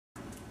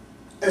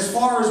as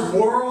far as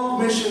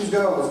world missions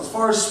goes, as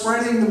far as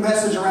spreading the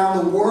message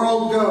around the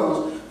world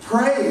goes,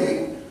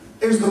 praying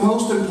is the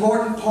most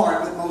important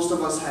part that most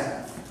of us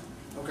have.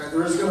 Okay,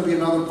 there is going to be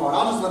another part.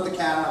 I'll just let the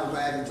cat out of the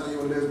bag and tell you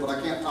what it is, but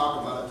I can't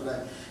talk about it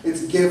today.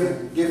 It's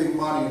giving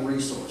money and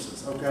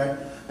resources, okay?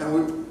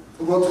 And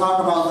we'll talk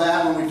about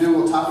that. When we do,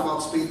 we'll talk about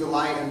Speed the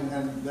Light, and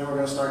then we're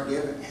going to start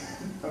giving,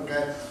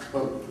 okay?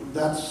 But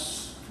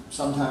that's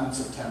sometime in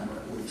September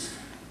at least,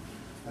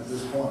 at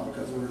this point,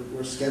 because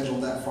we're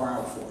scheduled that far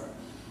out for it.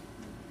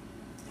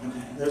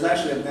 Okay. There's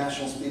actually a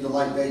National Speed the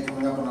Light Day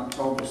coming up in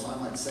October, so I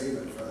might save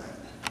it for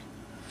that.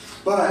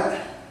 But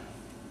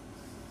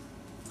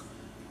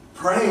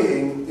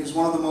praying is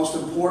one of the most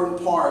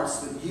important parts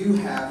that you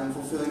have in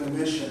fulfilling the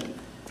mission.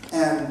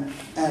 And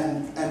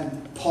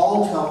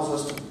Paul tells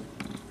us to,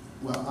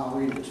 well, I'll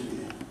read it to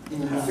you.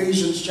 In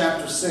Ephesians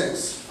chapter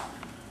 6,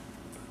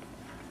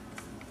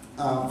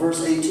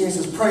 verse 18, it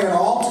says, "Pray at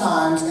all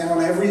times and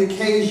on every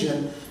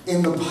occasion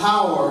in the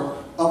power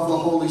of the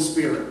Holy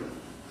Spirit."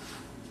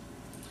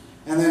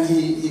 And then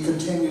he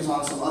continues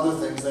on some other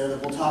things there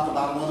that we'll talk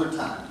about another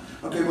time.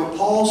 Okay, but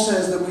Paul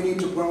says that we need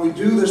to, when we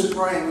do this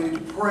praying, we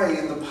need to pray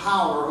in the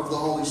power of the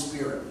Holy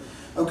Spirit.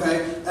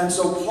 Okay, and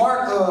so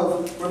part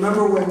of,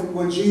 remember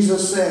when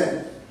Jesus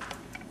said,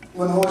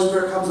 when the Holy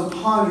Spirit comes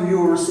upon you, you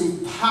will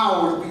receive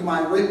power to be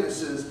my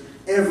witnesses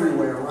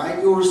everywhere, right?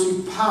 You will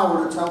receive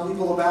power to tell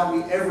people about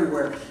me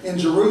everywhere. In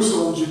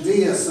Jerusalem,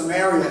 Judea,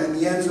 Samaria, and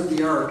the ends of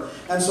the earth.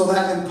 And so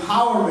that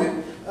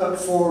empowerment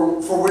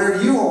for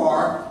where you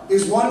are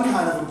is one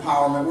kind of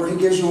empowerment, where he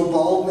gives you a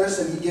boldness,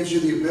 and he gives you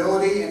the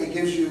ability, and he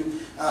gives you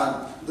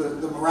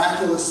the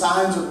miraculous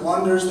signs and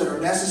wonders that are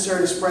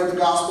necessary to spread the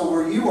gospel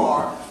where you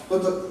are.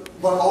 But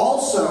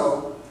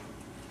also,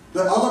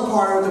 the other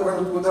part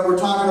that we're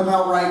talking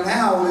about right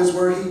now is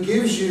where he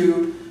gives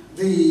you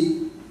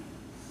the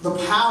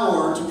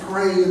power to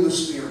pray in the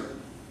Spirit.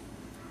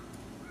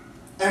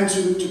 And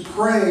to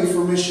pray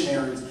for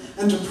missionaries.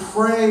 And to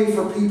pray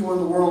for people in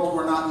the world who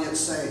are not yet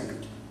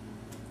saved.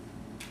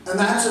 And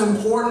that's an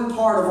important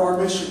part of our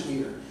mission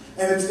here.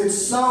 And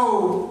it's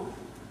so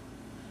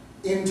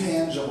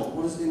intangible.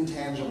 What does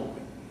intangible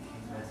mean?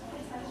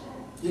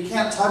 You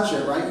can't touch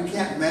it, right? You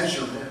can't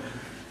measure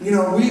it. You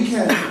know, we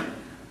can,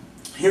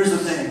 here's the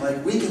thing,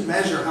 like we can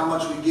measure how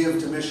much we give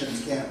to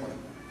missions, can't we?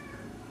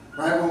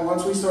 Right? Well,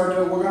 once we start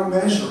doing it, we're going to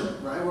measure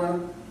it, right? We're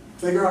going to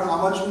figure out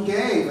how much we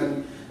gave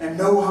and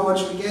know how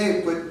much we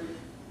gave. But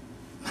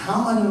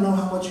how am I going to know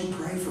how much you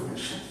pray for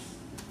missions?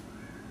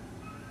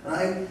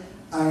 Right?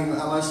 I mean,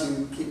 unless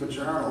you keep a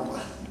journal,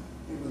 but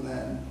even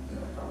then,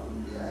 probably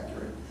wouldn't be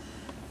accurate.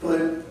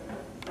 But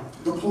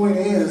the point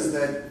is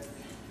that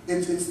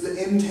it's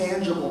the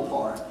intangible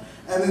part.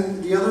 And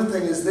then the other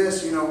thing is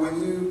this,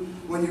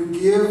 when you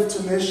give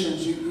to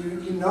missions,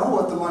 you know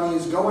what the money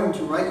is going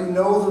to, right? You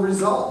know the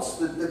results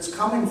that's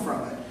coming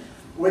from it.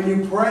 When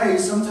you pray,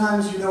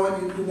 sometimes you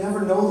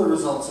never know the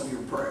results of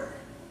your prayer.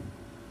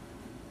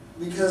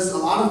 Because a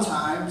lot of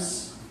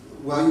times,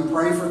 well, you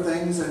pray for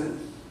things and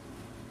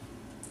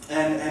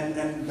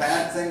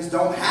bad things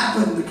don't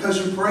happen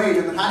because you prayed.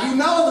 And then how do you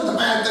know that the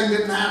bad thing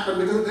didn't happen?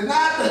 Because it didn't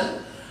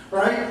happen,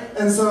 right?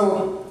 And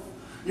so,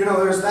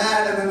 there's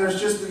that, and then there's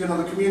just,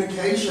 the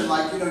communication.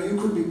 Like, you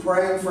could be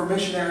praying for a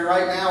missionary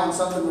right now and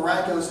something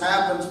miraculous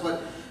happens,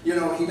 but,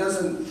 he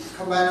doesn't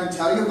come back and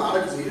tell you about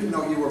it because he didn't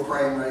know you were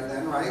praying right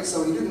then, right?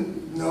 So he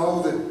didn't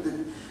know that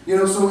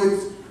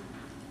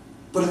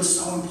but it's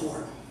so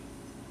important.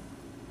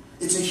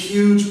 It's a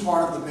huge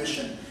part of the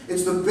mission.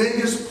 It's the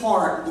biggest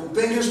part, the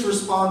biggest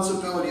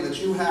responsibility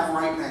that you have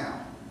right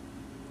now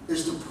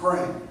is to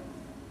pray.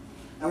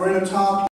 And we're going to talk